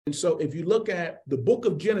And so if you look at the book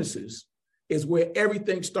of Genesis is where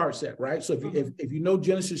everything starts at, right? So if you know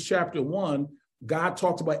Genesis chapter 1, God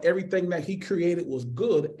talks about everything that he created was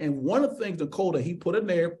good. And one of the things, Nicole, that he put in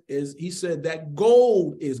there is he said that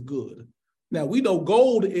gold is good. Now, we know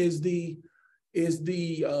gold is the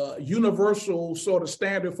universal sort of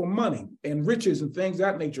standard for money and riches and things of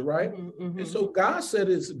that nature, right? Mm-hmm. And so God said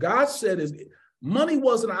money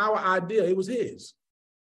wasn't our idea, it was his.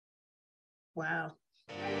 Wow.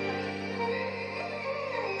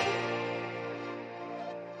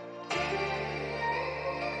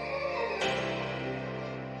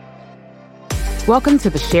 Welcome to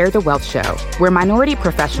the Share the Wealth Show, where minority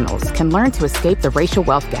professionals can learn to escape the racial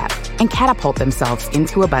wealth gap and catapult themselves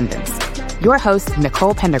into abundance. Your host,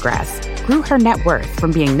 Nicole Pendergrass, grew her net worth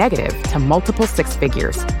from being negative to multiple six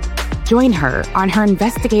figures. Join her on her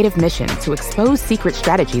investigative mission to expose secret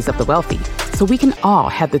strategies of the wealthy so we can all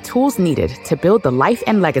have the tools needed to build the life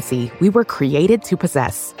and legacy we were created to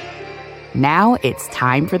possess. Now it's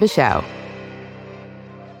time for the show.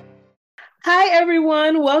 Hi,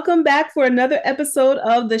 everyone. Welcome back for another episode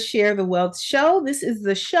of the Share the Wealth Show. This is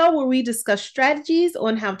the show where we discuss strategies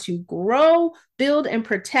on how to grow, build, and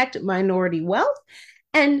protect minority wealth.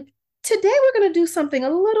 And today we're going to do something a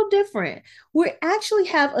little different. We actually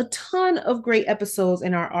have a ton of great episodes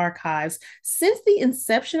in our archives. Since the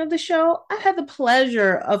inception of the show, I've had the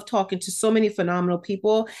pleasure of talking to so many phenomenal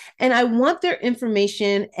people, and I want their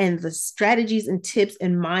information and the strategies and tips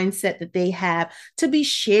and mindset that they have to be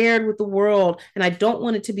shared with the world. And I don't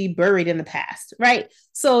want it to be buried in the past, right?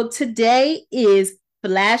 So today is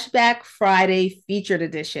Flashback Friday featured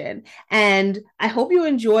edition. And I hope you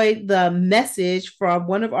enjoyed the message from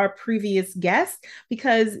one of our previous guests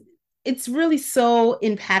because it's really so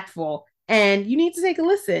impactful and you need to take a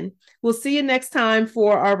listen. We'll see you next time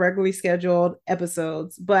for our regularly scheduled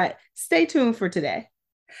episodes, but stay tuned for today.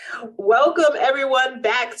 Welcome everyone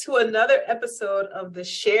back to another episode of the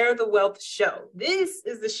Share the Wealth Show. This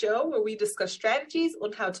is the show where we discuss strategies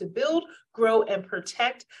on how to build, grow, and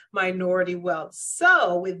protect minority wealth.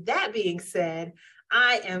 So with that being said,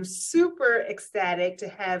 I am super ecstatic to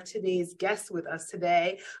have today's guest with us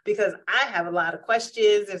today because I have a lot of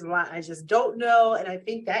questions. There's a lot I just don't know. And I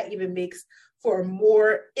think that even makes for a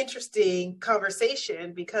more interesting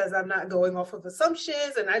conversation because I'm not going off of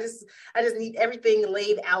assumptions and I just need everything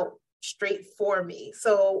laid out straight for me.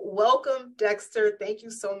 So welcome, Dexter. Thank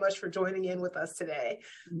you so much for joining in with us today.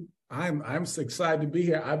 I'm so excited to be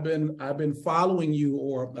here. I've been following you,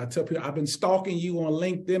 or I tell people I've been stalking you on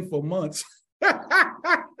LinkedIn for months.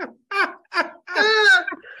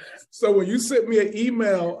 So when you sent me an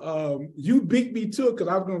email, you beat me to it because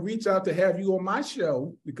I was going to reach out to have you on my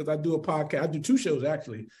show because I do a podcast. I do two shows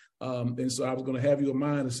actually. And so I was going to have you on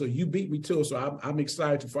mine. And so you beat me to it. So I'm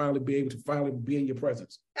excited to finally be able to be in your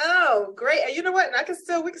presence. Oh, great. And you know what? And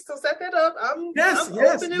we can still set that up. I'm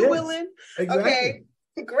open and willing. Exactly. Okay,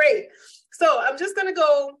 great. So I'm just going to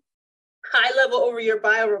go high level over your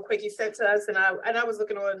bio real quick. You sent to us and I was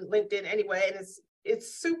looking on LinkedIn anyway. And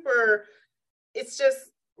it's super, it's just,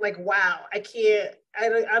 like, wow, I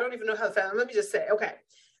don't even know how to find. Let me just say, okay.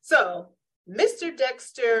 So Mr.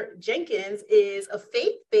 Dexter Jenkins is a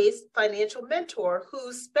faith-based financial mentor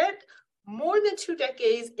who spent more than 2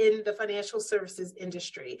 decades in the financial services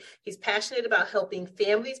industry. He's passionate about helping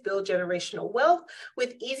families build generational wealth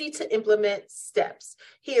with easy to implement steps.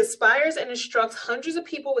 He inspires and instructs hundreds of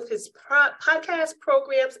people with his podcast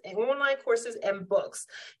programs and online courses and books.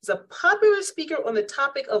 He's a popular speaker on the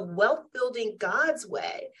topic of wealth building God's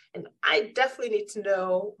way. And I definitely need to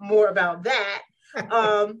know more about that.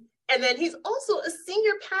 And then he's also a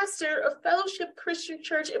senior pastor of Fellowship Christian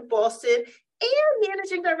Church in Boston and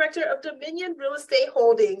managing director of Dominion Real Estate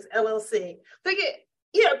Holdings, LLC.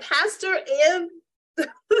 Pastor and the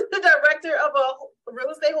director of a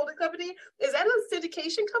real estate holding company. Is that a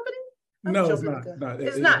syndication company? No, it's not.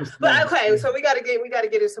 It's not. But okay, so we got to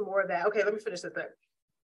get into some more of that. Okay, let me finish the thing.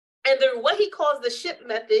 And then what he calls the SHIP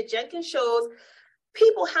method, Jenkins shows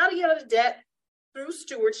people how to get out of debt through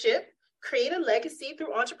stewardship, create a legacy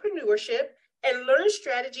through entrepreneurship, and learn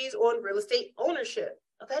strategies on real estate ownership.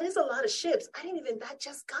 That is a lot of ships. I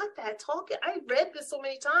just got that talking. I read this so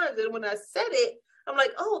many times. And when I said it, I'm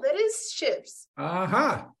like, oh, that is ships.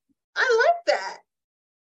 Uh-huh. I like that.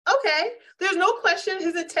 Okay. There's no question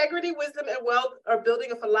his integrity, wisdom, and wealth are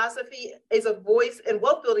building a philosophy is a voice, and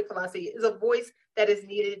wealth building philosophy is a voice that is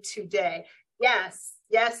needed today. Yes,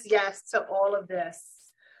 yes, yes to all of this.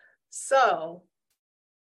 So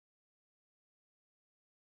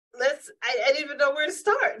I didn't even know where to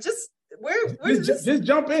start. Just just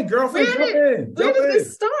jump in, girlfriend. Where did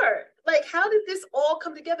this start? Like, how did this all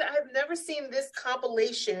come together? I've never seen this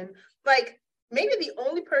compilation. Like, maybe the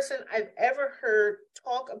only person I've ever heard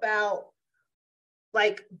talk about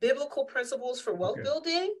like biblical principles for wealth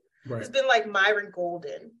building has been like Myron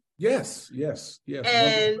Golden. Yes.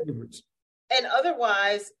 And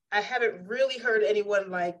otherwise, I haven't really heard anyone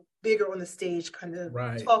like bigger on the stage kind of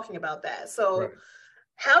talking about that. So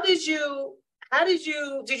did you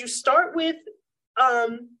start with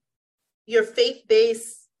your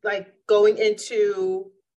faith-based, like going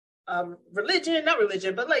into not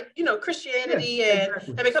religion, but like, Christianity and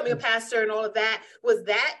becoming a pastor and all of that? Was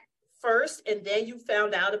that first, and then you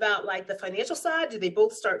found out about like the financial side? Did they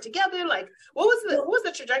both start together? Like, what was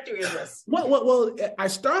the trajectory of this? Well, I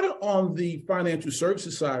started on the financial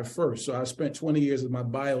services side first. So I spent 20 years, as my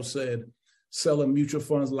bio said, selling mutual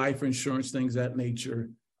funds, life insurance, things of that nature.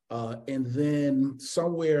 And then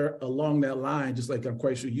somewhere along that line, just like I'm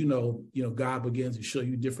quite sure God begins to show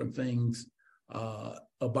you different things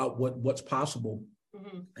about what's possible.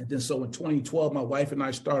 Mm-hmm. And then so in 2012, my wife and I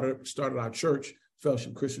started our church,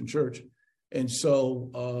 Fellowship Christian Church. And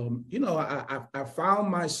so, I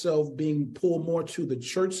found myself being pulled more to the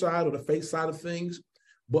church side or the faith side of things.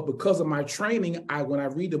 But because of my training, when I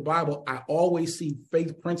read the Bible, I always see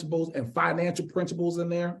faith principles and financial principles in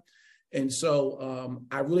there. And so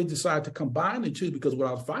I really decided to combine the two, because what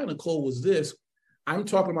I was finding, Nicole, was this. I'm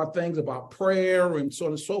talking about things about prayer and so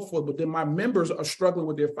on and so forth, but then my members are struggling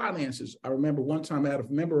with their finances. I remember one time I had a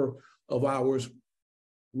member of ours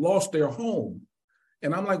lost their home.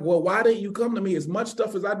 And I'm like, well, why didn't you come to me? As much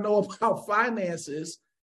stuff as I know about finances,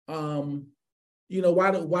 why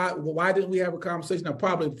didn't we have a conversation? Now,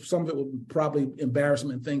 probably some of it was probably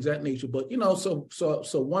embarrassment and things of that nature. But, so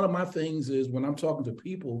one of my things is when I'm talking to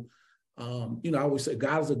people, I always say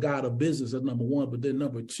God is a God of business, that's number one. But then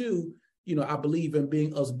number two, I believe in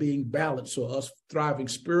being balanced. So us thriving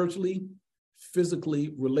spiritually, physically,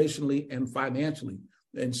 relationally, and financially.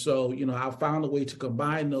 And so, I found a way to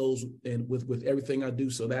combine those and with everything I do.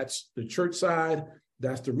 So that's the church side,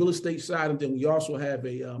 that's the real estate side. And then we also have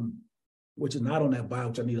which is not on that bio,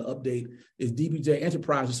 which I need to update, is DBJ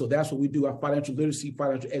Enterprises. So that's what we do, our financial literacy,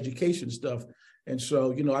 financial education stuff. And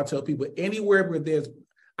so, I tell people anywhere where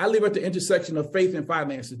I live at the intersection of faith and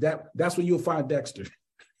finances. That's where you'll find Dexter.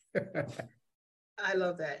 I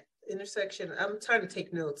love that intersection. I'm trying to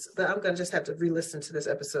take notes, but I'm going to just have to re-listen to this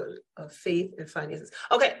episode of faith and finances.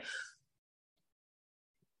 Okay.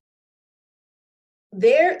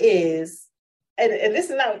 There is, and this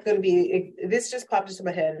is not going to be, this just popped into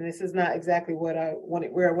my head, and this is not exactly where I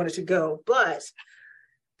wanted to go, but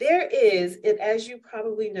there is, and as you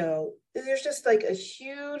probably know, there's just like a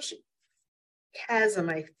huge chasm,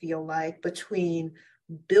 I feel like, between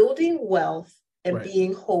building wealth and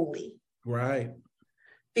being holy. Right.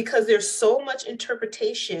 Because there's so much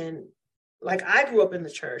interpretation. Like, I grew up in the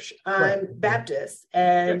church. I'm Baptist,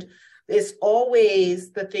 and it's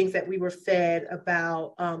always the things that we were fed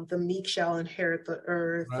about the meek shall inherit the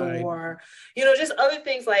earth, or, just other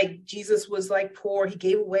things like Jesus was like poor. He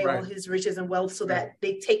gave away all his riches and wealth, so that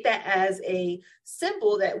they take that as a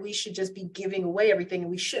symbol that we should just be giving away everything, and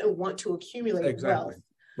we shouldn't want to accumulate wealth.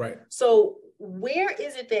 Right. So where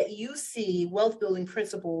is it that you see wealth building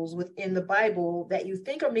principles within the Bible that you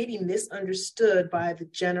think are maybe misunderstood by the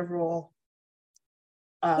general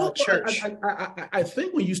church? I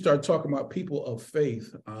think when you start talking about people of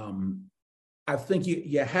faith, I think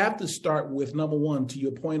you have to start with, number one, to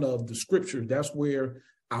your point of the scripture. That's where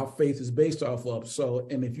our faith is based off of. So,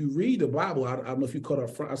 and if you read the Bible, I don't know if you caught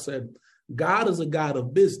up front, I said, God is a God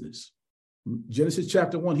of business. Genesis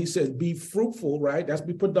chapter 1, he says, be fruitful, right? That's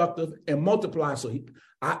be productive and multiply. So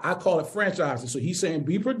I call it franchising. So he's saying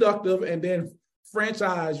be productive and then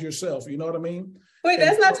franchise yourself. You know what I mean? Wait,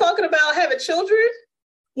 that's not talking about having children?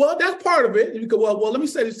 Well, that's part of it. Well, let me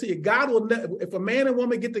say this to you. God will, if a man and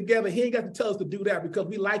woman get together, he ain't got to tell us to do that because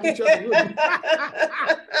we like each other.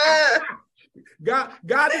 God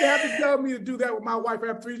didn't have to tell me to do that with my wife. I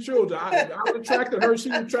have 3 children. I was attracted to her. She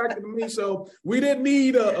was attracted to me. So we didn't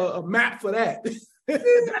need a map for that. That's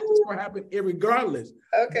what's going to happen regardless.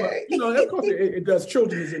 Okay. But, of course, it does.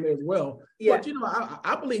 Children is in there as well. Yeah. But,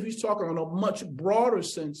 I believe he's talking on a much broader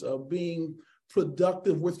sense of being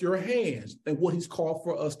productive with your hands and what he's called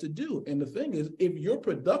for us to do. And the thing is, if you're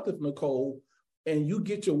productive, Nicole, and you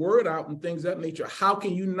get your word out and things of that nature, how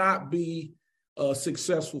can you not be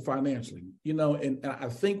successful financially? And I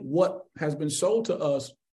think what has been sold to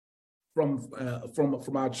us from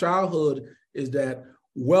our childhood is that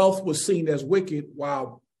wealth was seen as wicked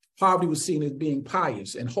while poverty was seen as being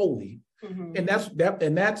pious and holy. Mm-hmm.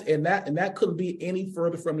 And that couldn't be any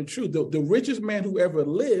further from the truth. The richest man who ever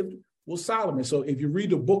lived was Solomon. So if you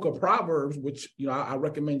read the book of Proverbs, which I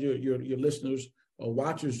recommend your listeners or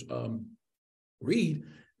watchers read,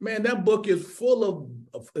 man, that book is full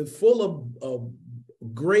of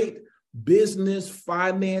great business,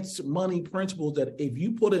 finance, money principles that if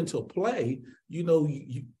you put into play,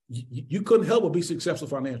 you couldn't help but be successful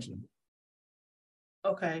financially.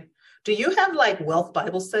 Okay. Do you have like wealth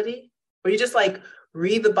Bible study? Or you just like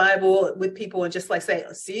read the Bible with people and just like say,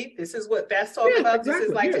 see, this is what that's talking about. Exactly. This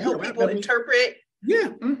is like to help people interpret. Yeah.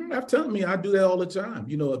 Mm-hmm. I'm telling me, I do that all the time,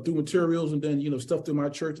 through materials and then, stuff through my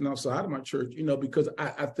church and outside of my church, because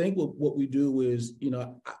I think what we do is,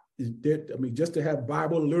 just to have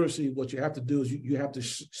Bible literacy, what you have to do is you have to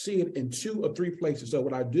see it in 2 or 3 places. So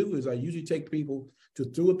what I do is I usually take people to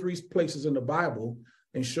 2 or 3 places in the Bible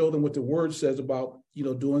and show them what the word says about,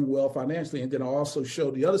 doing well financially. And then I also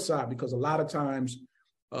show the other side, because a lot of times,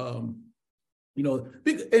 in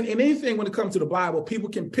anything when it comes to the Bible, people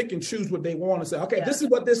can pick and choose what they want and say, okay, this is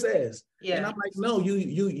what this says. Yeah. And I'm like, no,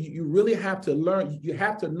 you really have to learn. You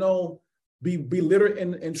have to know, be literate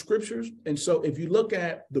in scriptures. And so if you look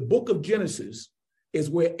at the book of Genesis is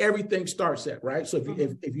where everything starts at, right? So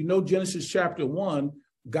if you know Genesis chapter 1,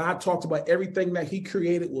 God talks about everything that he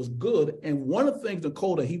created was good. And one of the things,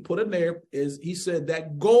 Nicole, that he put in there is he said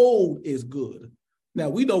that gold is good. Now,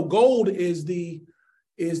 we know gold is the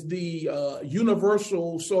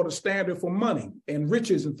universal sort of standard for money and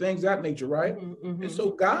riches and things of that nature, right? Mm-hmm. And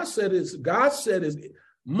so God said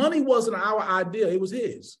money wasn't our idea, it was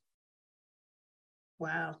his.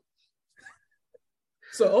 Wow.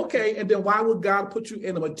 So, okay. And then why would God put you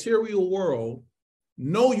in a material world,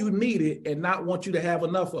 know you need it, and not want you to have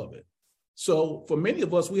enough of it? So for many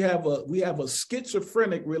of us, we have a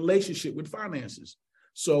schizophrenic relationship with finances.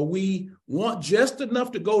 So we want just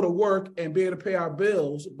enough to go to work and be able to pay our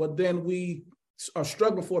bills, but then we are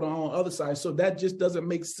struggling for it on the other side. So that just doesn't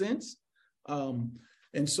make sense. And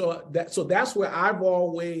so that's where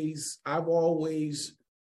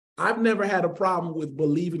I've never had a problem with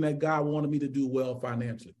believing that God wanted me to do well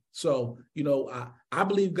financially. So, I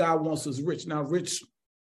believe God wants us rich. Now, rich,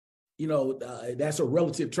 that's a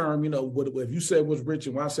relative term, if you say what's rich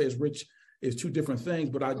and when I say it's rich, it's 2 different things.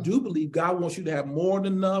 But I do believe God wants you to have more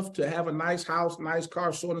than enough to have a nice house, nice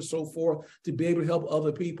car, so on and so forth, to be able to help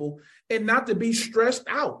other people and not to be stressed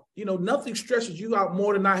out. Nothing stresses you out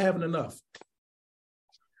more than not having enough.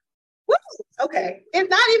 Woo! Okay. It's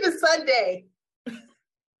not even Sunday.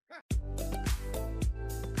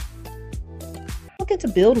 Looking to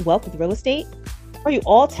build wealth with real estate? Are you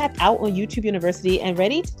all tapped out on YouTube University and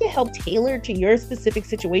ready to get help tailored to your specific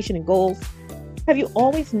situation and goals? Have you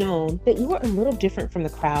always known that you are a little different from the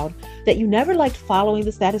crowd, that you never liked following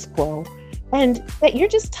the status quo, and that you're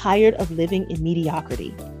just tired of living in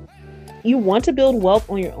mediocrity? You want to build wealth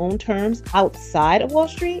on your own terms outside of Wall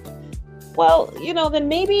Street? Well, then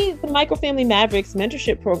maybe the Microfamily Mavericks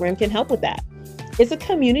mentorship program can help with that. It's a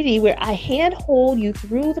community where I handhold you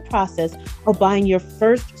through the process of buying your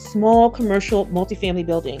first small commercial multifamily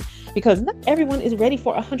building, because not everyone is ready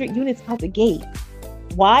for 100 units out the gate.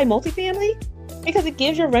 Why multifamily? Because it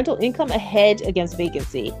gives your rental income a hedge against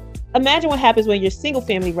vacancy. Imagine what happens when your single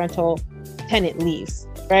family rental tenant leaves,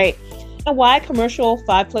 right? And why commercial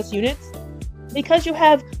 5+ units? Because you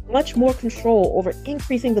have much more control over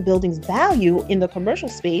increasing the building's value in the commercial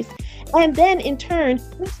space, and then in turn,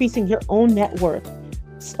 increasing your own net worth.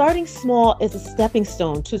 Starting small is a stepping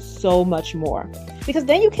stone to so much more, because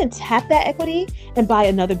then you can tap that equity and buy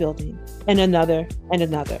another building and another and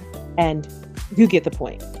another, and you get the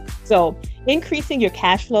point. So increasing your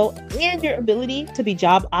cash flow and your ability to be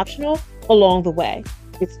job optional along the way.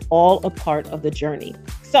 It's all a part of the journey.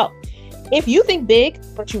 So if you think big,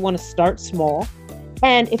 but you want to start small,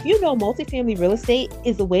 and if you know multifamily real estate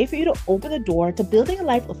is the way for you to open the door to building a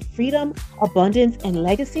life of freedom, abundance, and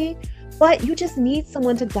legacy, but you just need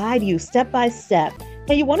someone to guide you step by step,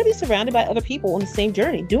 and you want to be surrounded by other people on the same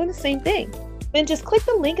journey, doing the same thing, then just click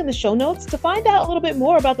the link in the show notes to find out a little bit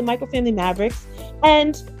more about the Microfamily Mavericks,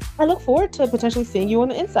 and I look forward to potentially seeing you on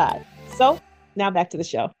the inside. So now back to the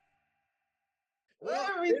show. What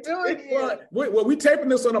are we doing here? Well, we taping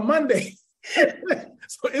this on a Monday.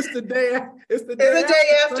 So it's the day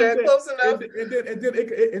after Sunday. Close enough.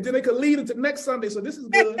 And then it could lead into next Sunday. So this is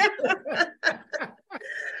good.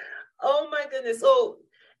 Oh my goodness. So,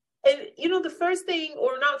 and the first thing,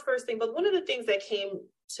 or not first thing, but one of the things that came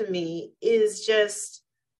to me is just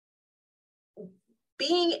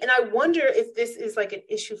and I wonder if this is like an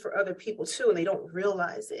issue for other people too, and they don't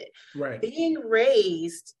realize it. Right. Being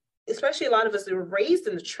raised, especially a lot of us that were raised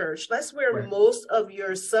in the church, that's where Right. most of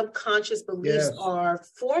your subconscious beliefs Yes. are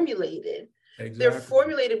formulated. Exactly. They're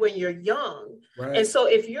formulated when you're young. Right. And so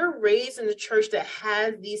if you're raised in a church that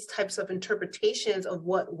has these types of interpretations of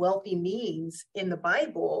what wealthy means in the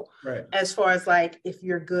Bible, Right. as far as like if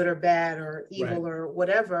you're good or bad or evil Right. or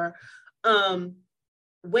whatever,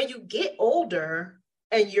 when you get older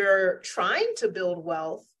and you're trying to build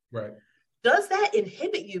wealth, Right. does that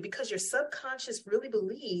inhibit you because your subconscious really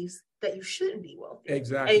believes that you shouldn't be wealthy?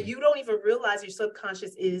 Exactly. And you don't even realize your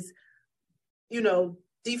subconscious is,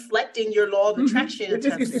 deflecting your law of attraction.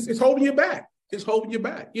 It's holding you back. It's holding you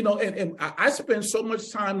back. And I spend so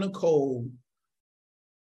much time, Nicole,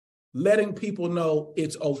 letting people know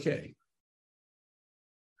it's okay.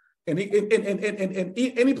 And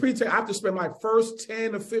any preacher, I have to spend my first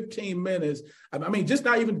 10 or 15 minutes. I mean, just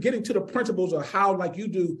not even getting to the principles of how, like you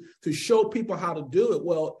do, to show people how to do it.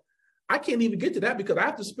 Well, I can't even get to that because I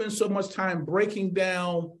have to spend so much time breaking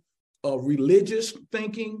down religious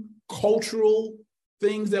thinking, cultural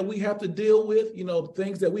things that we have to deal with,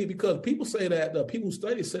 things that because people say that, people who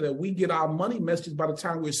study say that we get our money messages by the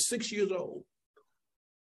time we're 6 years old.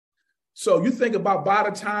 So you think about by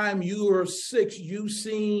the time you are 6, you've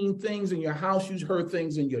seen things in your house, you've heard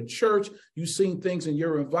things in your church, you've seen things in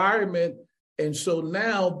your environment. And so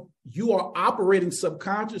now you are operating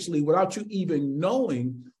subconsciously without you even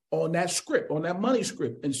knowing on that script, on that money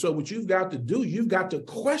script. And so what you've got to do, you've got to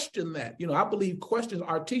question that. I believe questions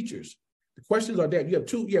are teachers. The questions are that you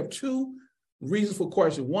have two reasons for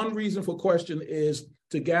question. One reason for question is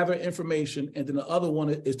to gather information, and then the other one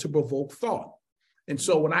is to provoke thought. And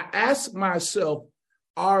so when I ask myself,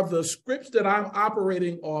 are the scripts that I'm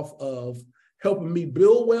operating off of helping me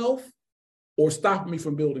build wealth or stopping me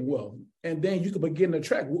from building wealth? And then you can begin to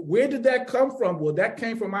track. Where did that come from? Well, that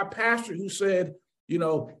came from my pastor who said,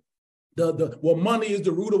 money is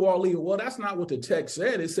the root of all evil. Well, that's not what the text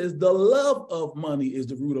said. It says the love of money is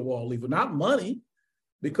the root of all evil, not money.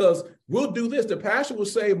 Because we'll do this. The pastor will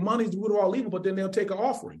say money is the root of all evil, but then they'll take an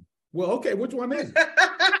offering. Well, okay, which one is it?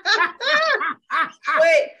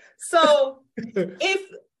 Wait, so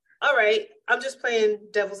all right, I'm just playing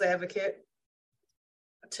devil's advocate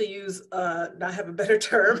to use, not have a better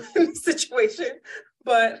term in the situation.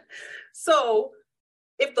 But so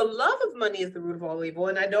if the love of money is the root of all evil,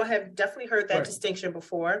 and I know I have definitely heard that distinction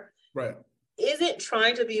before, right? Isn't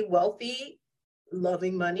trying to be wealthy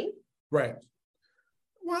loving money? Right.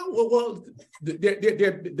 Well,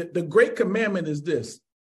 the great commandment is this: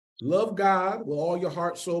 love God with all your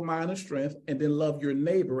heart, soul, mind, and strength, and then love your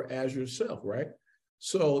neighbor as yourself, right?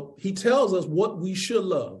 So he tells us what we should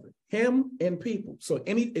love, him and people. So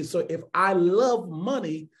if I love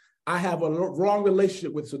money, I have a wrong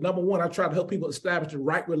relationship with it. So number one, I try to help people establish the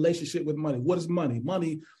right relationship with money. What is money?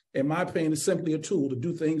 Money, in my opinion, is simply a tool to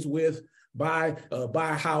do things with, buy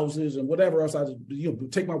houses and whatever else.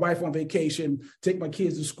 Take my wife on vacation, take my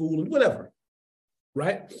kids to school and whatever,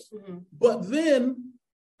 right? Mm-hmm. But then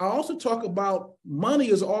I also talk about money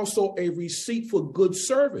is also a receipt for good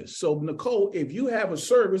service. So Nicole, if you have a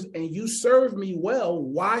service and you serve me well,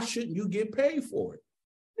 why shouldn't you get paid for it?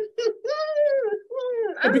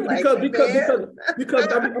 Because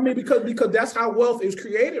that's how wealth is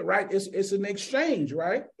created, right? It's an exchange,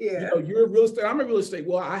 right? Yeah. You're a real estate. I'm a real estate.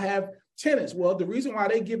 Well, I have tenants. Well, the reason why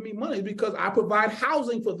they give me money is because I provide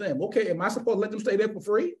housing for them. Okay, am I supposed to let them stay there for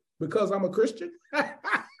free because I'm a Christian?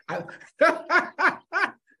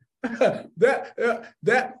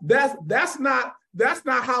 That's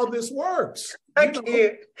not how this works. And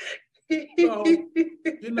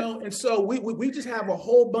so we just have a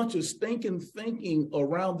whole bunch of stinking thinking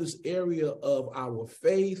around this area of our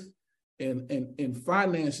faith and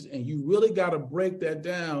finances, and you really got to break that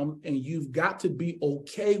down, and you've got to be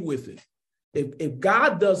okay with it. If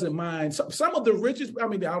God doesn't mind, some of the richest, I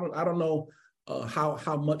mean, I don't know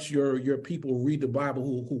how much your people read the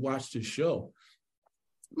Bible who watch this show.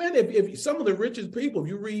 Man, if some of the richest people, if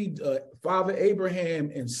you read Father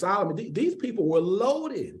Abraham and Solomon, these people were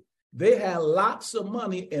loaded. They had lots of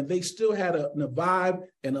money, and they still had a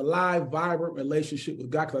alive, vibrant relationship with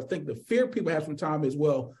God. Because I think the fear people have sometimes is,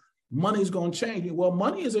 well, money's going to change you. Well,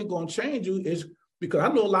 money isn't going to change you. It's because I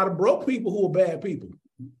know a lot of broke people who are bad people.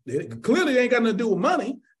 Clearly, they ain't got nothing to do with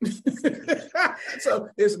money. So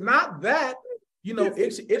it's not that.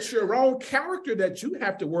 It's your own character that you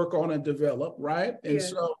have to work on and develop, right? And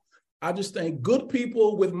so I just think good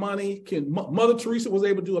people with money Mother Teresa was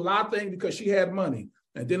able to do a lot of things because she had money.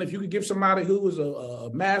 And then if you could give somebody who was a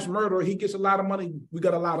mass murderer, he gets a lot of money, we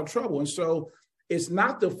got a lot of trouble. And so it's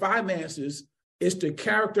not the finances, it's the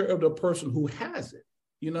character of the person who has it,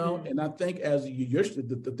 And I think as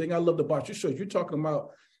the thing I loved about your show, you're talking about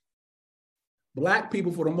Black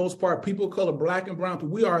people, for the most part, people of color, Black and brown people,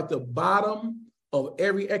 we are at the bottom of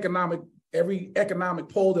every economic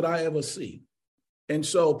poll that I ever see. And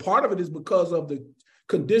so part of it is because of the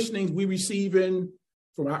conditionings we receive in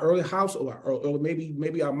from our early house, or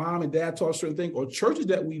maybe our mom and dad taught certain things, or churches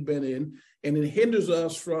that we've been in, and it hinders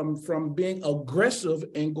us from being aggressive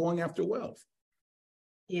and going after wealth.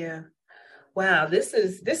 Yeah. Wow.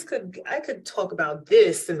 I could talk about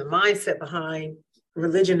this and the mindset behind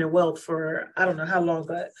religion and wealth for I don't know how long,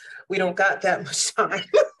 but we don't got that much time.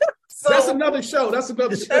 So that's another show. That's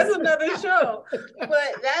another show.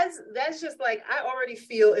 But that's just like, I already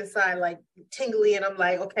feel inside like tingly, and I'm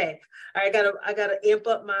like, okay, I gotta amp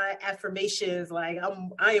up my affirmations. Like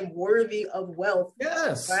I am worthy of wealth.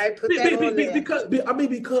 Yes. Right. Put that on there.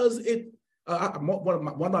 Because it.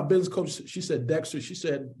 One of my business coaches, she said, Dexter, she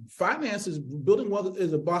said, finances, building wealth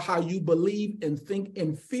is about how you believe and think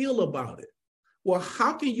and feel about it. Well,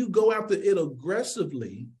 how can you go after it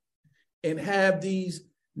aggressively and have these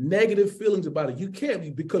negative feelings about it? You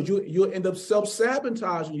can't, because you'll end up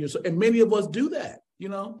self-sabotaging yourself. And many of us do that, you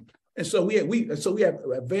know? And so we have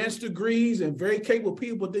advanced degrees and very capable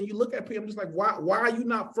people, but then you look at people, I'm just like, why are you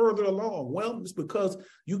not further along? Well, it's because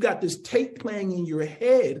you got this tape playing in your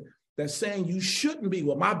head that's saying you shouldn't be.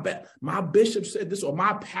 Well, my bishop said this, or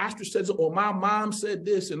my pastor said this, or my mom said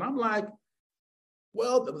this. And I'm like,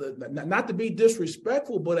 well, not to be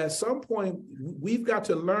disrespectful, but at some point, we've got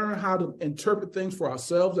to learn how to interpret things for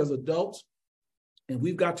ourselves as adults. And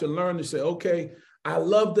we've got to learn to say, okay, I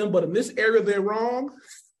love them, but in this area, they're wrong.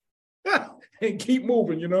 And keep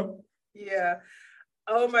moving, you know? Yeah.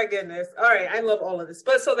 Oh, my goodness. All right. I love all of this.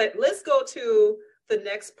 But so that let's go to the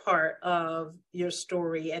next part of your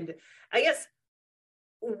story. And I guess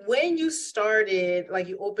when you started, like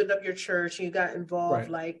you opened up your church and you got involved, right,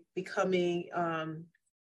 like becoming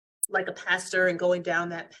like a pastor and going down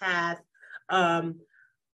that path, how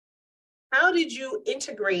did you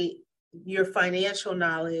integrate your financial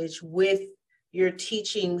knowledge with your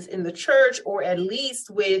teachings in the church, or at least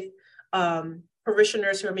with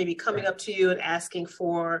parishioners who are maybe coming up to you and asking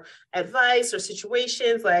for advice or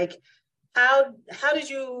situations? Like, how did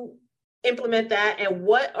you implement that, and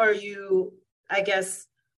what are you, I guess,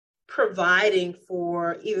 providing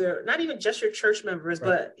for either not even just your church members,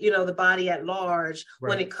 right, but the body at large, right,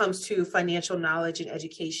 when it comes to financial knowledge and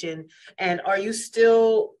education? And are you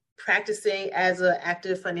still practicing as an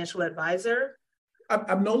active financial advisor?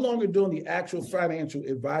 I'm no longer doing the actual financial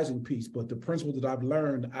advising piece, but the principles that I've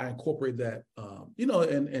learned, I incorporate that,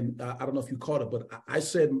 and I don't know if you caught it, but I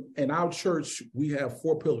said in our church, we have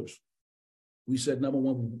 4 pillars. We said, number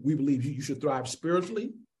one, we believe you should thrive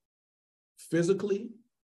spiritually, physically,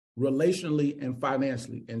 relationally, and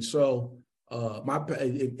financially. And so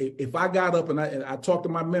if I got up and I talked to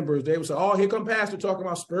my members, they would say, oh, here come Pastor talking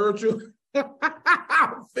about spiritual,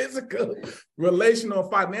 physical, relational,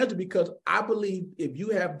 and financial, because I believe if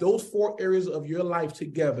you have those 4 areas of your life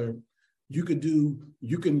together, you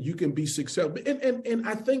can be successful. And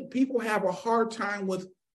I think people have a hard time with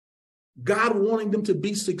God wanting them to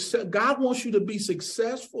be successful. God wants you to be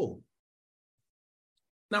successful.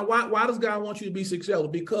 Now, why does God want you to be successful?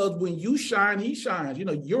 Because when you shine, he shines.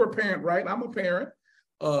 You're a parent, right? I'm a parent.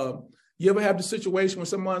 You ever have the situation when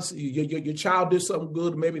your child did something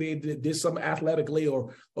good, maybe they did something athletically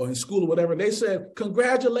or in school or whatever, and they said,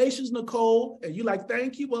 congratulations, Nicole. And you're like,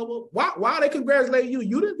 thank you. Well, why are they congratulating you?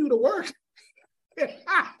 You didn't do the work.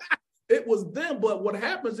 It was them. But what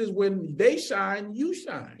happens is when they shine, you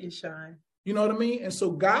shine. You shine. You know what I mean? And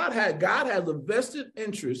so God has a vested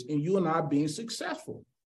interest in you and I being successful.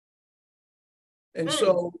 And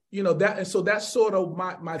so, that's sort of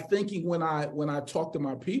my thinking when I talk to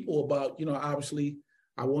my people about, obviously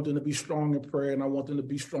I want them to be strong in prayer and I want them to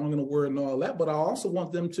be strong in the word and all that, but I also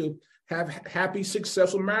want them to have happy,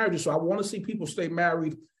 successful marriages. So I want to see people stay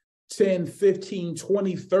married 10, 15,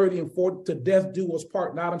 20, 30, and 40 to death do us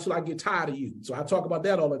part, not until I get tired of you. So I talk about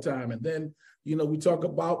that all the time. And then, we talk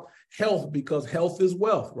about health, because health is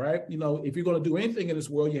wealth, right? If you're going to do anything in this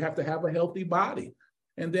world, you have to have a healthy body.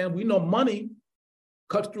 And then we know money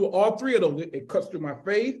cuts through all 3 of those. It cuts through my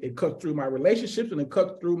faith, it cuts through my relationships, and it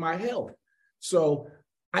cuts through my health. So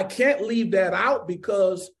I can't leave that out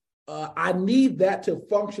because I need that to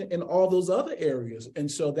function in all those other areas. And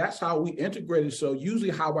so that's how we integrate it. So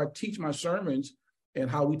usually how I teach my sermons and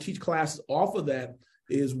how we teach classes off of that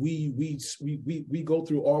is we go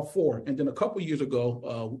through all 4. And then a couple of years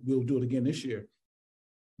ago, we'll do it again this year,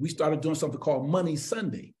 we started doing something called Money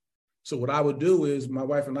Sunday. So what I would do is my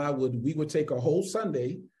wife and I we would take a whole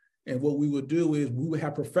Sunday, and what we would do is we would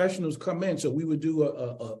have professionals come in. So we would do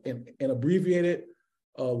an abbreviated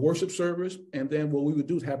worship service. And then what we would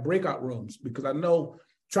do is have breakout rooms, because I know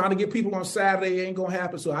trying to get people on Saturday ain't going to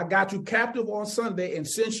happen. So I got you captive on Sunday. And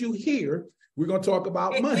since you here, we're going to talk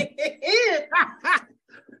about money.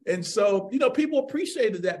 And so, people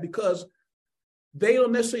appreciated that, because they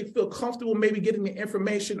don't necessarily feel comfortable maybe getting the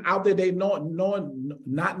information out there. They not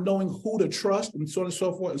knowing who to trust, and so on and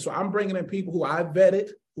so forth. And so I'm bringing in people who I vetted,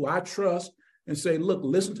 who I trust, and say, look,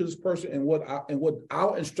 listen to this person. And what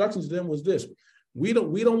our instructions to them was this: we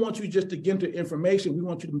don't want you just to get into information. We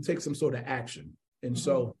want you to take some sort of action. And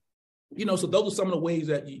so, so those are some of the ways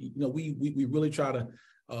that we really try to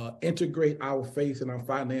integrate our faith and our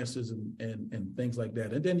finances and things like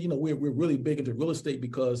that. And then we're really big into real estate,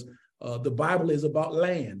 because the Bible is about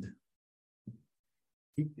land.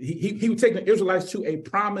 He would take the Israelites to a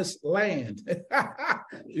promised land,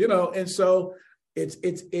 and so it's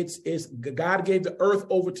God gave the earth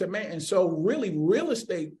over to man. And so really real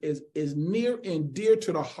estate is near and dear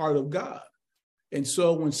to the heart of God. And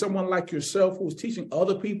so when someone like yourself, who's teaching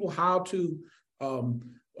other people how to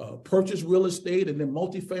purchase real estate and then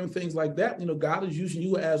multifamily things like that, God is using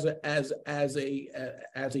you as a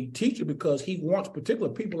teacher, because he wants particular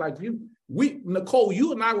people like you. Nicole,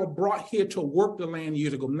 you and I were brought here to work the land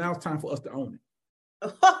years ago. Now it's time for us to own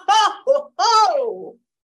it. Oh,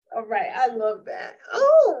 all right. I love that.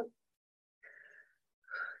 Oh,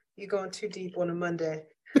 you're going too deep on a Monday.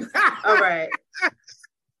 All right.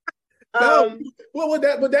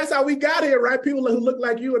 But that's how we got here, right? People who look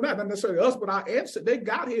like you and not necessarily us, but our ancestors, they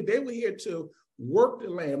got here. They were here to work the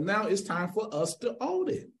land. Now it's time for us to own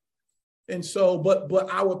it. And so, but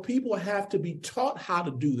our people have to be taught how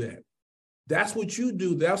to do that. That's what you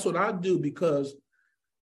do. That's what I do, because,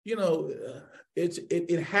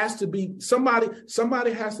 it has to be somebody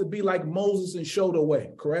has to be like Moses and show the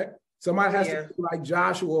way, correct? Somebody has to be like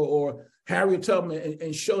Joshua or Harriet Tubman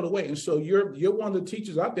and show the way. And so you're one of the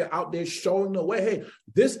teachers out there showing the way. Hey,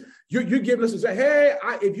 this you're giving us to say, hey,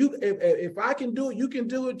 if I can do it, you can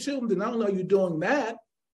do it too. Then I don't know you're doing that.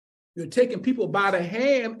 You're taking people by the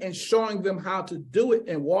hand and showing them how to do it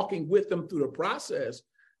and walking with them through the process.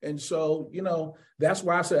 And so, that's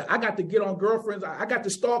why I said I got to get on girlfriends. I got to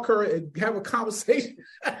stalk her and have a conversation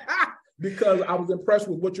because I was impressed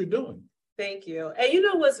with what you're doing. Thank you.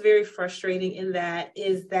 And what's very frustrating in that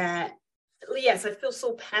is that, yes, I feel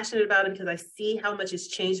so passionate about it because I see how much it's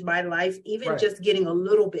changed my life, even just getting a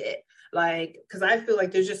little bit, because I feel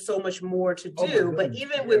like there's just so much more to do. But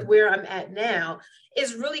even with where I'm at now,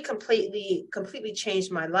 it's really completely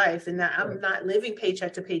changed my life, and that I'm not living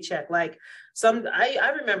paycheck to paycheck. I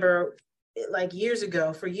remember years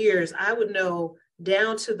ago, for years, I would know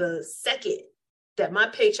down to the second that my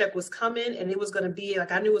paycheck was coming, and it was going to be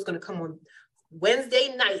I knew it was going to come on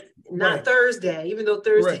Wednesday night, not Thursday, even though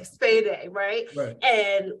Thursday's payday, right?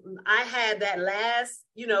 And I had that last,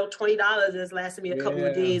 $20 that's lasted me a couple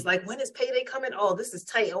of days. When is payday coming? Oh, this is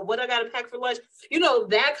tight. Oh, what I got to pack for lunch?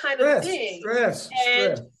 That kind of thing.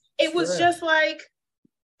 It was just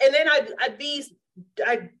and then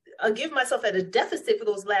I'd give myself at a deficit for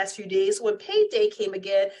those last few days. So when payday came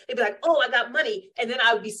again, it'd be I got money. And then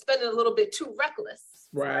I would be spending a little bit too reckless.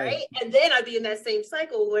 Right. And then I'd be in that same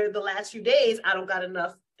cycle where the last few days, I don't got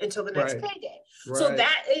enough until the next payday. So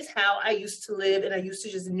that is how I used to live. And I used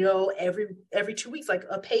to just know every 2 weeks,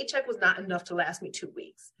 a paycheck was not enough to last me 2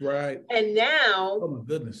 weeks. Right. And now, oh my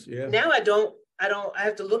goodness. Yeah. Now I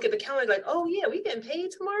have to look at the calendar oh yeah, we getting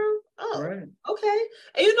paid tomorrow. Oh, okay.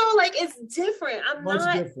 And it's different. I'm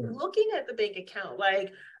not looking at the bank account.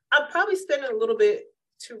 I'm probably spending a little bit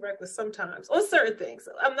too reckless sometimes on certain things.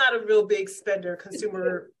 I'm not a real big spender,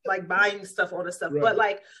 consumer, buying stuff, all this stuff. But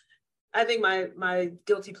I think my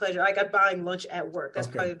guilty pleasure, I'm buying lunch at work. That's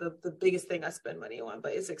probably the biggest thing I spend money on,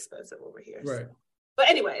 but it's expensive over here. Right. So. But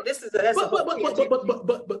anyway, that's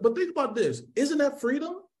but think about this. Isn't that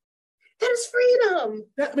freedom? That is freedom.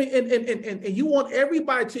 And you want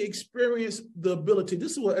everybody to experience the ability.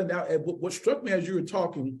 This is what struck me as you were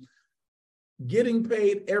talking. Getting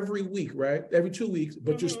paid every week, right? Every 2 weeks,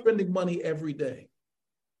 but you're spending money every day.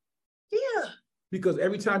 Yeah. Because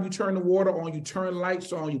every time you turn the water on, you turn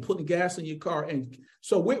lights on, you're putting gas in your car. And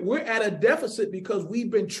so we're at a deficit because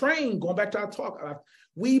we've been trained, going back to our talk,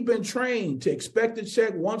 we've been trained to expect a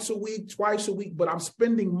check once a week, twice a week, but I'm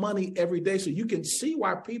spending money every day. So you can see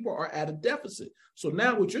why people are at a deficit. So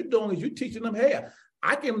now what you're doing is you're teaching them, hey,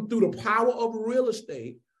 I can, through the power of real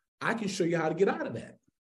estate, I can show you how to get out of that.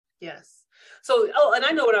 Yes. So, and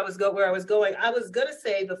I know where I was going. I was going to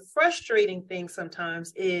say the frustrating thing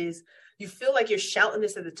sometimes is you feel like you're shouting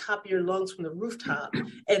this at the top of your lungs from the rooftop,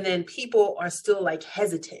 and then people are still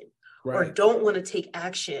hesitant or don't want to take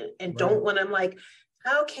action and don't want to. I'm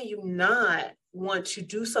how can you not want to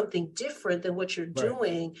do something different than what you're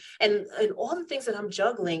doing, and all the things that I'm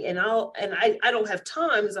juggling, and I don't have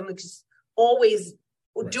time because I'm just always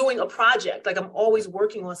doing a project. Like I'm always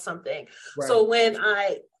working on something. So when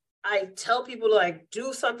I tell people to like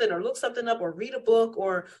do something or look something up or read a book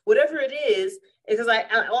or whatever it is, because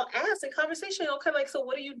I'll ask in conversation, kind of like, so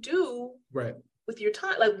what do you do with your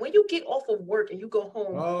time? Like when you get off of work and you go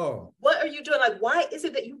home, what are you doing? Like, why is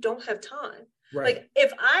it that you don't have time? Like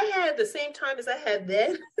if I had the same time as I had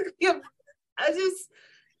then,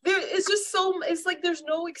 it's just so, it's like there's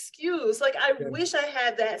no excuse. Like I wish I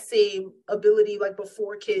had that same ability like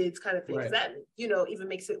before kids kind of thing. That, even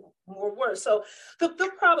makes it more worse. So the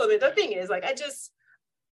problem is, the thing is, like,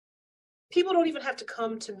 people don't even have to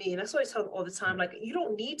come to me. And that's what I tell them all the time. Like, you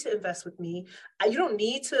don't need to invest with me. You don't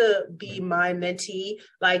need to be my mentee.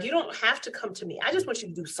 Like, you don't have to come to me. I just want you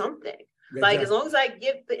to do something. Like, as long as I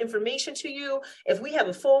give the information to you, if we have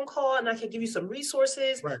a phone call and I can give you some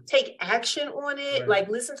resources, take action on it, like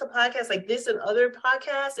listen to podcasts like this and other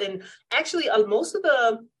podcasts. And actually, most of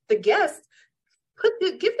the guests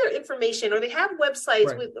give their information, or they have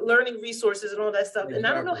websites with learning resources and all that stuff. And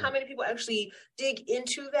I don't know how many people actually dig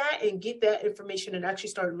into that and get that information and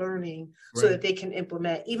actually start learning so that they can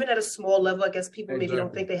implement, even at a small level. I guess people maybe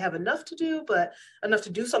don't think they have enough to do, but enough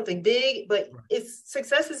to do something big. But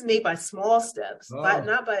success is made by small steps,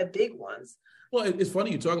 not by big ones. Well, it's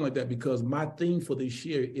funny you're talking like that, because my theme for this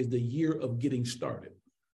year is the year of getting started.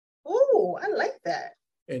 Oh, I like that.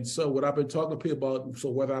 And so what I've been talking to people about, so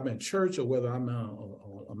whether I'm in church or whether I'm,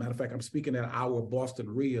 a matter of fact, I'm speaking at our Boston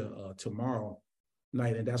RIA tomorrow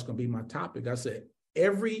night, and that's going to be my topic. I said,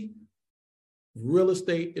 every real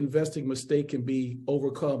estate investing mistake can be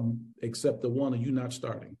overcome except the one of you not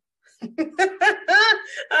starting. I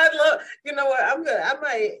love, you know what,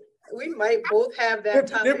 we might both have that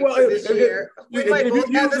topic this year. We might both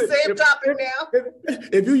have the same topic now.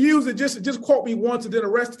 If you use it, just quote me once, and then the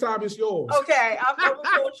rest of the time it's yours. Okay, I'm gonna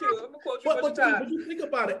quote you. I'm gonna quote you one time. But you think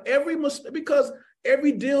about it, because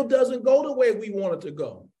every deal doesn't go the way we want it to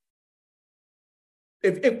go.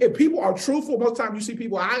 If people are truthful, most times you see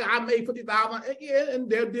people, I made $50,000, and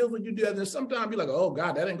there are deals when you do that, and sometimes you're like, oh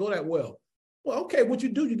God, that didn't go that well. Well, okay, what you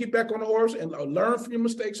do, you get back on the horse and learn from your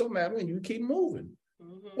mistakes on that, and you keep moving.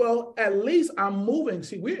 Well, at least I'm moving.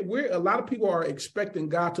 See, we're a lot of people are expecting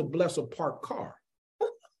God to bless a parked car,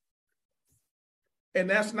 and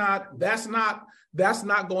that's not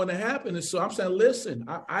going to happen. And so I'm saying, listen,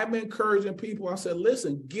 I'm encouraging people. I said,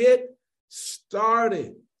 listen, get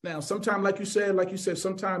started. Now, sometimes, like you said,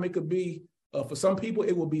 sometimes it could be for some people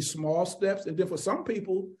it will be small steps, and then for some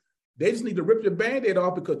people they just need to rip the Band-Aid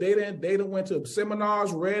off because they didn't went to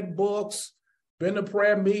seminars, read books, been to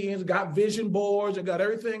prayer meetings, got vision boards, and got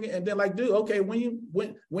everything, and then like, dude, okay, when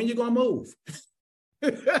you gonna move?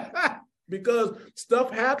 Because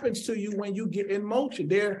stuff happens to you when you get in motion.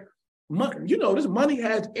 This money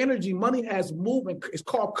has energy, money has movement. It's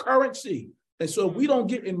called currency, and so if we don't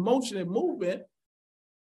get in motion and movement,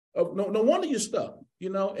 no wonder you're stuck.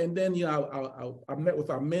 And then I met with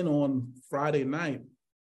our men on Friday night,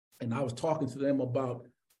 and I was talking to them about.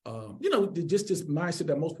 Just this mindset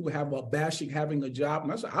that most people have about bashing having a job.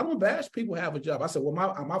 And I said, I don't bash people have a job. I said, well,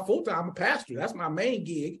 my full-time, I'm a pastor. That's my main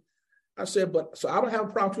gig. I said, so I don't have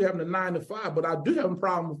a problem with you having a 9 to 5, but I do have a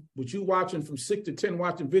problem with you watching from 6 to 10,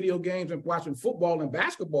 watching video games and watching football and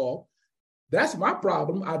basketball. That's my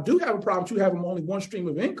problem. I do have a problem with you having only one stream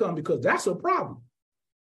of income, because that's a problem.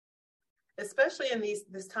 Especially in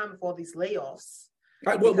this time of all these layoffs.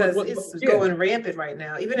 Because it's going rampant right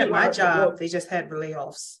now. Even at my job, they just had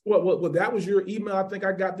layoffs. Well, that was your email. I think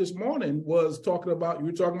I got this morning was talking about, you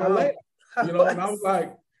were talking about layoffs, and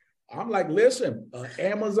I'm like, listen,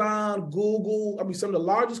 Amazon, Google, some of the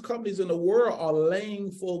largest companies in the world are laying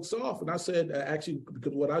folks off. And I said, actually,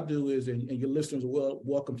 because what I do is, and your listeners are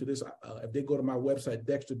welcome to this, if they go to my website,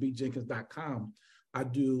 dexterbjenkins.com, I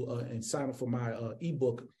do and sign up for my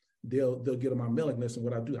ebook. They'll get on my mailing list, and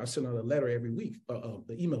what I do, I send out a letter every week,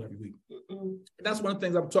 the email every week. And that's one of the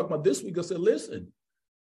things I'm talking about this week. I said, listen,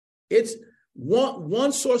 it's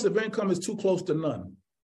one source of income is too close to none.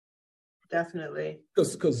 Definitely.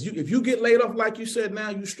 Because if you get laid off, like you said,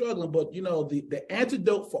 now you're struggling. But the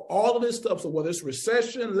antidote for all of this stuff, so whether it's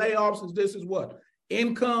recession, layoffs, this is what?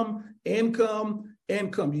 Income.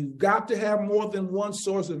 You've got to have more than one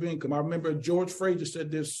source of income. I remember George Fraser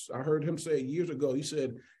said this. I heard him say it years ago. He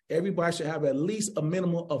said, everybody should have at least a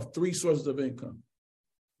minimum of 3 sources of income.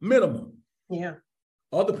 Minimum. Yeah.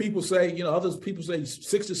 Other people say,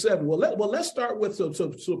 6 to 7. Well, let's start with so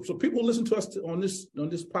people listen to us on this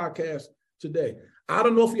podcast today. I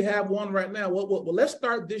don't know if you have one right now. Well, let's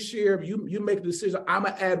start this year. If you make a decision, I'm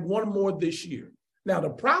going to add one more this year. Now, the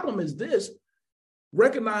problem is this,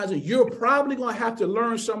 recognizing you're probably going to have to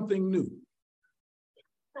learn something new.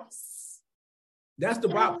 Yes. That's the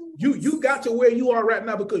problem. You got to where you are right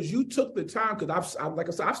now because you took the time, because like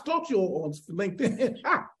I said, I've stalked you on LinkedIn.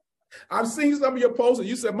 I've seen some of your posts and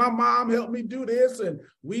you said, my mom helped me do this and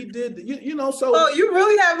we did, so. Oh, you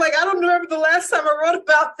really have, I don't remember the last time I wrote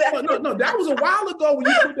about that. No, that was a while ago when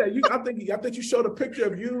you put that. I think you showed a picture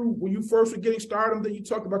of you when you first were getting started, and then you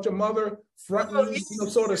talked about your mother fronting you,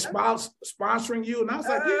 sort of sponsoring you. And I was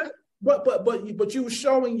like, yeah, but you were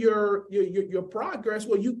showing your progress.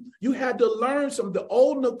 Well, you had to learn something. The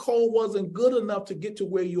old Nicole wasn't good enough to get to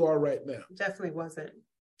where you are right now. Definitely wasn't.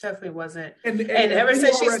 And ever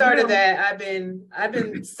since she started that, I've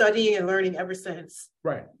been studying and learning ever since.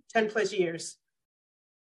 Right. 10 plus years.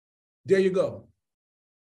 There you go.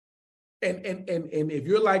 And if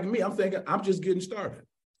you're like me, I'm thinking I'm just getting started.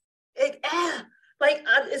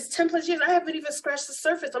 It's 10 plus years. I haven't even scratched the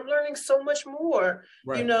surface. I'm learning so much more,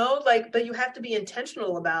 right. But you have to be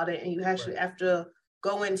intentional about it, and you actually have to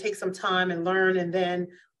go and take some time and learn. And then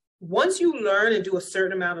once you learn and do a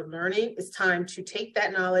certain amount of learning, it's time to take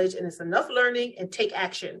that knowledge, and it's enough learning and take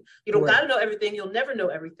action. You don't got to know everything. You'll never know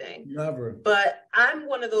everything. Never. But I'm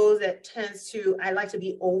one of those that I like to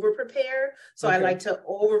be over prepared. So I like to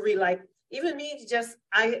overread, even me,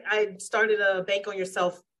 I started a bank on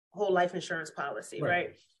yourself whole life insurance policy,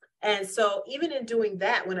 right? And so even in doing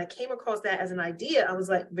that, when I came across that as an idea, I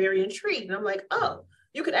was very intrigued. And I'm like, oh,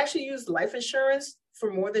 you could actually use life insurance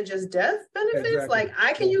for more than just death benefits. Exactly.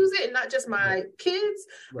 I can use it and not just my kids.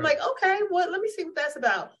 Right. I'm like, okay, well, let me see what that's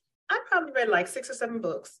about. I probably read 6 or 7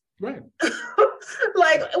 books. Right.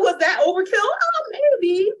 Was that overkill? Oh,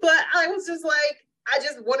 maybe. But I was just I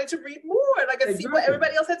just wanted to read more, and see what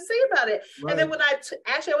everybody else had to say about it. Right. And then when I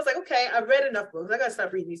was like, okay, I've read enough books. I got to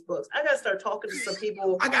start reading these books. I got to start talking to some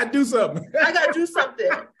people. I got to do something. I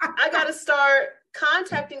got to start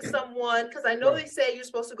contacting someone, because I know they say you're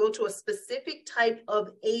supposed to go to a specific type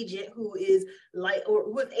of agent who is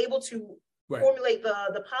who is able to formulate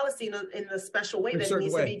the policy in a special way that it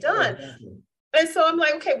needs to be done. Exactly. And so I'm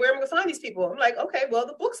like, okay, where am I going to find these people? I'm like, okay, well,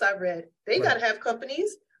 the books I've read, they got to have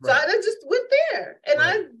companies. So I just went there, and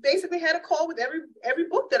I basically had a call with every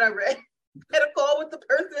book that I read. Had a call with the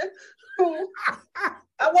person who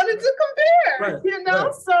I wanted to compare,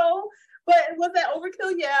 So, but was that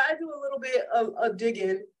overkill? Yeah, I do a little bit of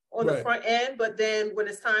digging on the front end, but then when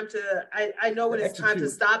it's time to, I know when it's time to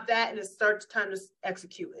stop that, and it's time to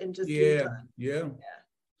execute and just get it done.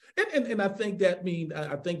 And I think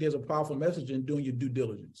I think there's a powerful message in doing your due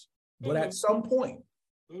diligence, but at some point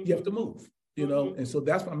you have to move. And so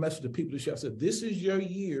that's my message to people. I said, this is your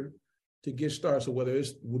year to get started. So whether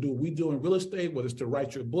it's we do in real estate, whether it's to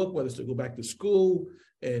write your book, whether it's to go back to school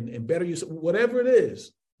and better yourself, whatever it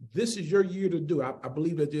is, this is your year to do. I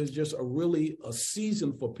believe that there's just a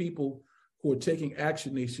season for people who are taking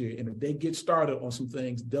action this year. And if they get started on some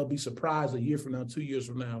things, they'll be surprised a year from now, 2 years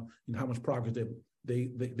from now, how much progress they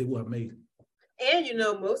will have made. And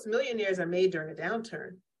most millionaires are made during a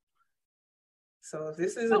downturn. So if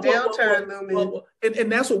this is a downturn looming.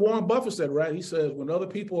 And that's what Warren Buffett said, right? He says, when other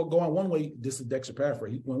people are going one way, this is Dexter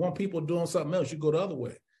paraphrase, when one people are doing something else, you go the other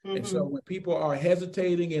way. And so when people are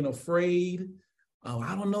hesitating and afraid,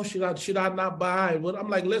 I don't know, should I not buy? But I'm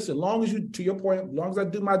like, listen, to your point, as long as I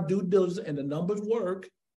do my due diligence and the numbers work,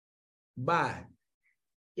 buy.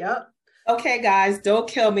 Yep. Okay, guys, don't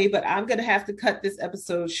kill me, but I'm going to have to cut this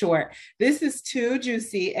episode short. This is too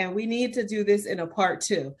juicy, and we need to do this in a part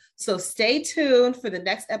 2. So stay tuned for the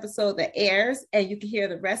next episode that airs, and you can hear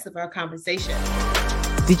the rest of our conversation.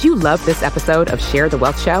 Did you love this episode of Share the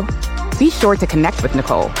Wealth Show? Be sure to connect with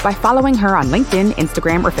Nicole by following her on LinkedIn,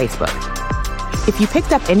 Instagram, or Facebook. If you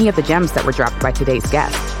picked up any of the gems that were dropped by today's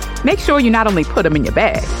guest, make sure you not only put them in your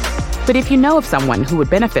bag, but if you know of someone who would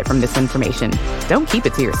benefit from this information, don't keep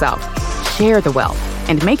it to yourself. Share the wealth,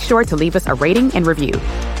 and make sure to leave us a rating and review.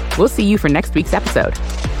 We'll see you for next week's episode.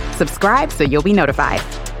 Subscribe so you'll be notified.